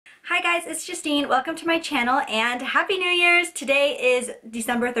Hi guys, it's Justine. Welcome to my channel and Happy New Year's! Today is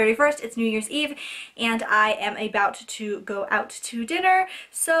December 31st, it's New Year's Eve, and I am about to go out to dinner,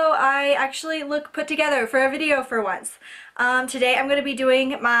 so I actually look put together for a video for once. Today I'm going to be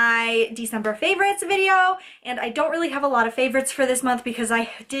doing my December favorites video, and I don't really have a lot of favorites for this month because I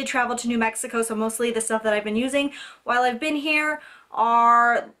did travel to New Mexico, so mostly the stuff that I've been using while I've been here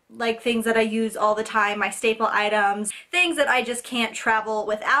are like things that I use all the time, my staple items, things that I just can't travel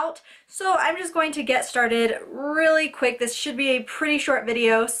without. So I'm just going to get started really quick. This should be a pretty short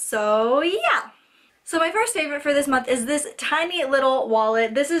video, so yeah. So my first favorite for this month is this tiny little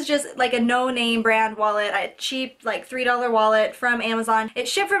wallet. This is just like a no-name brand wallet, a cheap like $3 wallet from Amazon. It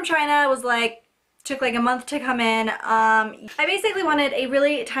shipped from China, was like took like a month to come in. I basically wanted a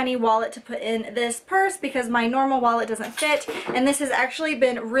really tiny wallet to put in this purse because my normal wallet doesn't fit, and this has actually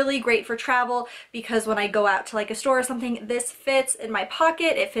been really great for travel because when I go out to like a store or something, this fits in my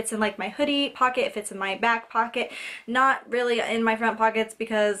pocket. It fits in like my hoodie pocket, it fits in my back pocket, not really in my front pockets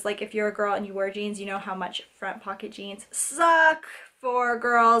because like if you're a girl and you wear jeans, you know how much front pocket jeans suck for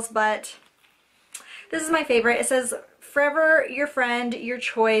girls, but this is my favorite. It says forever your friend, your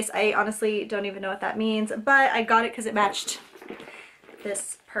choice. I honestly don't even know what that means, but I got it because it matched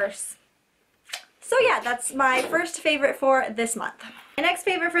this purse. So yeah, that's my first favorite for this month. My next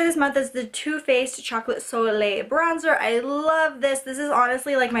favorite for this month is the Too Faced Chocolate Soleil bronzer. I love this. This is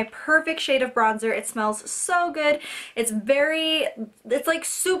honestly like my perfect shade of bronzer. It smells so good. It's like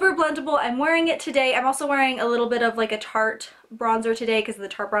super blendable. I'm wearing it today. I'm also wearing a little bit of like a Tarte bronzer today because the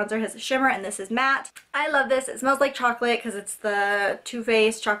Tarte bronzer has a shimmer and this is matte. I love this. It smells like chocolate because it's the Too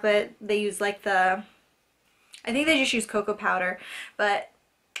Faced chocolate. They use like I think they just use cocoa powder, but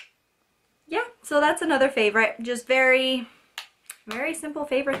yeah, so that's another favorite. Just very simple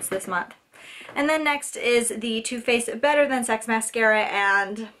favorites this month. And then next is the Too Faced Better Than Sex mascara,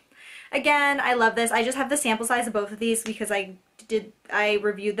 and again, I love this. I just have the sample size of both of these because I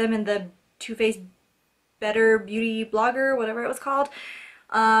reviewed them in the Too Faced Better Beauty Blogger, whatever it was called.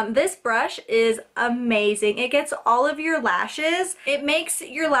 This brush is amazing. It gets all of your lashes. It makes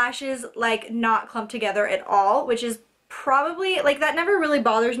your lashes like not clump together at all, which is probably like that never really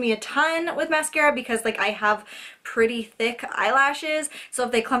bothers me a ton with mascara because like I have pretty thick eyelashes, so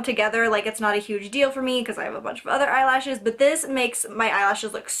if they clump together, like it's not a huge deal for me because I have a bunch of other eyelashes, but this makes my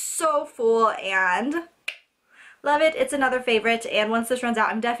eyelashes look so full and love it. It's another favorite, and once this runs out,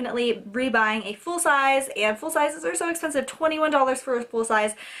 I'm definitely rebuying a full size, and full sizes are so expensive, $21 for a full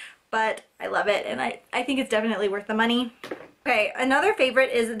size, but I love it and I think it's definitely worth the money. Okay, another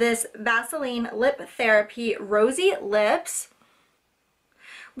favorite is this Vaseline Lip Therapy Rosy Lips.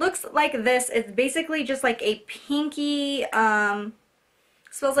 Looks like this. It's basically just like a pinky,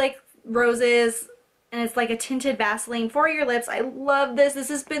 smells like roses, and it's like a tinted Vaseline for your lips. I love this. This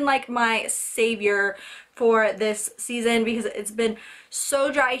has been like my savior for this season because it's been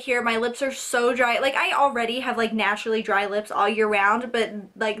so dry here. My lips are so dry. Like I already have like naturally dry lips all year round, but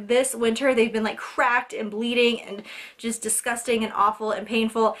like this winter they've been like cracked and bleeding and just disgusting and awful and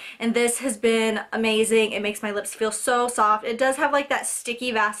painful, and this has been amazing. It makes my lips feel so soft. It does have like that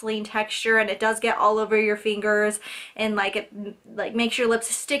sticky Vaseline texture, and it does get all over your fingers, and like it like makes your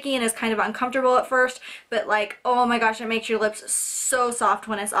lips sticky and is kind of uncomfortable at first, but like oh my gosh, it makes your lips so soft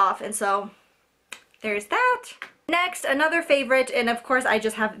when it's off, and so there's that. Next, another favorite, and of course I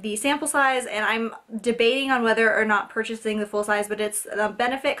just have the sample size and I'm debating on whether or not purchasing the full size, but it's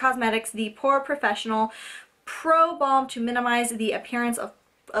Benefit Cosmetics, the Pore Professional Pro Balm to minimize the appearance of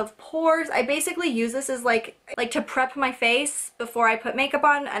pores. I basically use this as like to prep my face before I put makeup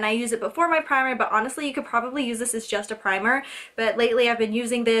on, and I use it before my primer, but honestly you could probably use this as just a primer, but lately I've been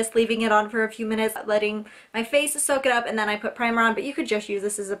using this, leaving it on for a few minutes, letting my face soak it up, and then I put primer on, but you could just use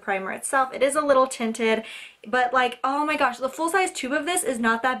this as a primer itself. It is a little tinted, but like oh my gosh, the full-size tube of this is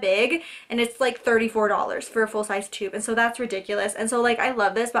not that big, and it's like $34 for a full-size tube, and so that's ridiculous. And so like I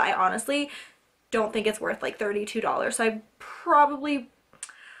love this, but I honestly don't think it's worth like $32, so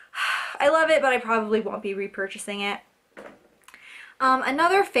I love it, but I probably won't be repurchasing it.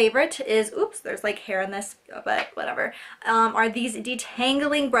 Another favorite is, oops, there's like hair in this, but whatever, are these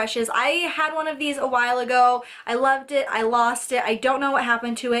detangling brushes. I had one of these a while ago. I loved it. I lost it. I don't know what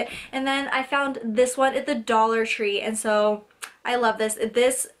happened to it. And then I found this one at the Dollar Tree, and so I love this.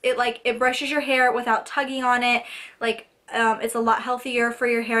 It brushes your hair without tugging on it. Like it's a lot healthier for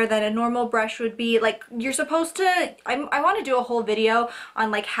your hair than a normal brush would be. Like you're supposed to, I want to do a whole video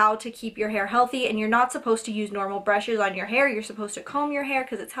on like how to keep your hair healthy, and you're not supposed to use normal brushes on your hair. You're supposed to comb your hair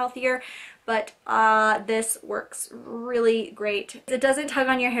because it's healthier, but this works really great. It doesn't tug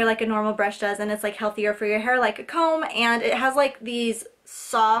on your hair like a normal brush does, and it's like healthier for your hair like a comb, and it has like these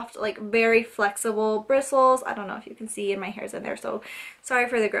soft, like very flexible bristles. I don't know if you can see, and my hair's in there, so sorry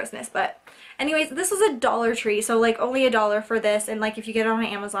for the grossness. But anyways, this was a Dollar Tree, so like only $1 for this, and like if you get it on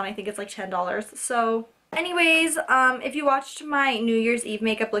Amazon, I think it's like $10. So anyways, if you watched my New Year's Eve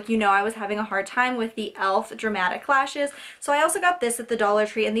makeup look, you know I was having a hard time with the e.l.f. dramatic lashes. So I also got this at the Dollar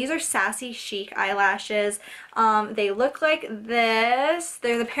Tree, and these are Sassy Chic eyelashes. They look like this.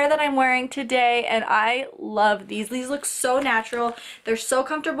 They're the pair that I'm wearing today, and I love these. These look so natural. They're so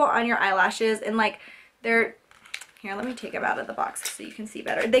comfortable on your eyelashes, and like they're... Here, let me take them out of the box so you can see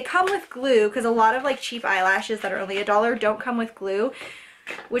better. They come with glue, because a lot of like cheap eyelashes that are only $1 don't come with glue.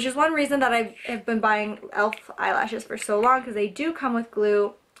 Which is one reason that I've been buying e.l.f. eyelashes for so long, because they do come with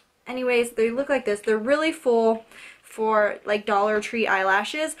glue. Anyways, they look like this. They're really full for like Dollar Tree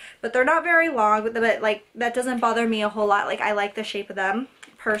eyelashes, but they're not very long, but like that doesn't bother me a whole lot. Like I like the shape of them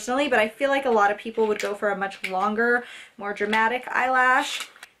personally, but I feel like a lot of people would go for a much longer, more dramatic eyelash.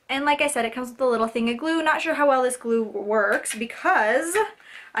 And like I said, it comes with a little thing of glue. Not sure how well this glue works, because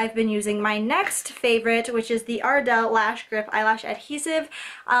I've been using my next favorite, which is the Ardell Lash Grip Eyelash Adhesive.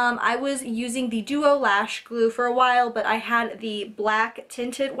 I was using the Duo Lash Glue for a while, but I had the black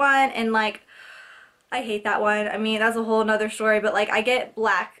tinted one, and like, I hate that one. I mean, that's a whole nother story, but like, I get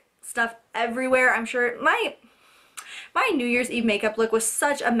black stuff everywhere. I'm sure my New Year's Eve makeup look was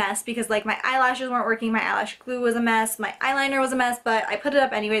such a mess, because like my eyelashes weren't working, my eyelash glue was a mess, my eyeliner was a mess, but I put it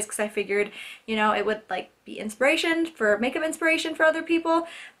up anyways because I figured, you know, it would like be inspiration for makeup inspiration for other people.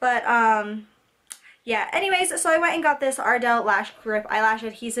 But yeah, anyways, so I went and got this Ardell Lash Grip Eyelash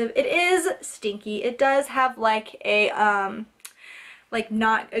Adhesive. It is stinky. It does have like a like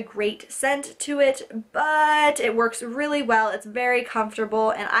not a great scent to it, but it works really well. It's very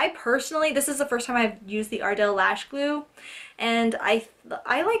comfortable, and I personally, this is the first time I've used the Ardell Lash Glue, and I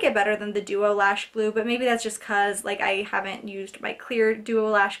like it better than the Duo Lash Glue, but maybe that's just because like I haven't used my clear Duo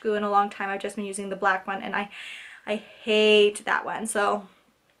Lash Glue in a long time. I've just been using the black one, and I hate that one. So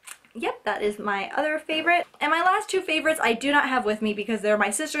yep, that is my other favorite. And my last two favorites I do not have with me because they're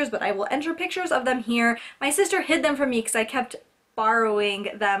my sister's, but I will enter pictures of them here. My sister hid them from me because I kept borrowing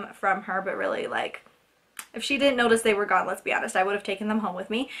them from her, but really, like, if she didn't notice they were gone, let's be honest, I would have taken them home with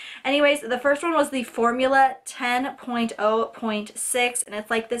me. Anyways, the first one was the Formula 10.0.6, and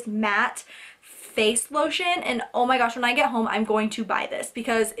it's like this matte face lotion, and oh my gosh, when I get home I'm going to buy this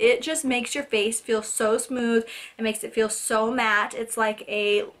because it just makes your face feel so smooth. It makes it feel so matte. It's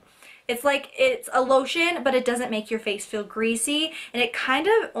a lotion, but it doesn't make your face feel greasy, and it kind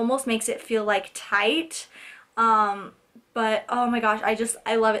of almost makes it feel like tight. But oh my gosh,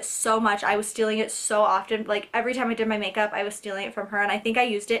 I love it so much. I was stealing it so often. Like every time I did my makeup, I was stealing it from her, and I think I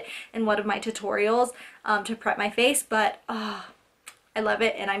used it in one of my tutorials to prep my face. But oh, I love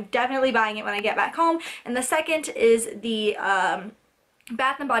it, and I'm definitely buying it when I get back home. And the second is the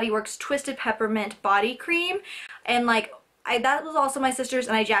Bath & Body Works Twisted Peppermint Body Cream, and like that was also my sister's,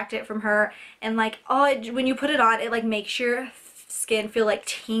 and I jacked it from her. And like, oh, when you put it on, it like makes your skin feel like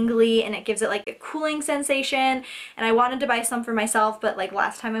tingly, and it gives it like a cooling sensation. And I wanted to buy some for myself, but like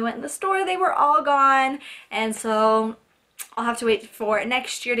last time I went in the store they were all gone, and so I'll have to wait for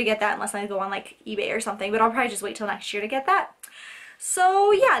next year to get that, unless I go on like eBay or something, but I'll probably just wait till next year to get that.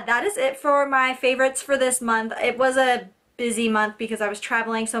 So yeah, that is it for my favorites for this month. It was a busy month because I was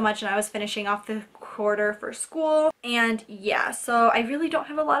traveling so much, and I was finishing off the quarter for school, and yeah, so I really don't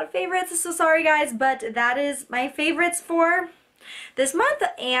have a lot of favorites, so sorry guys, but that is my favorites for this month.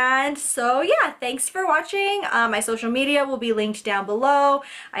 And so yeah, thanks for watching. My social media will be linked down below.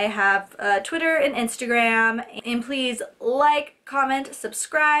 I have Twitter and Instagram, and please like, comment,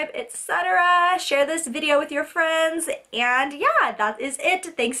 subscribe, etc. Share this video with your friends, and yeah, that is it.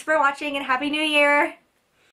 Thanks for watching, and Happy New Year!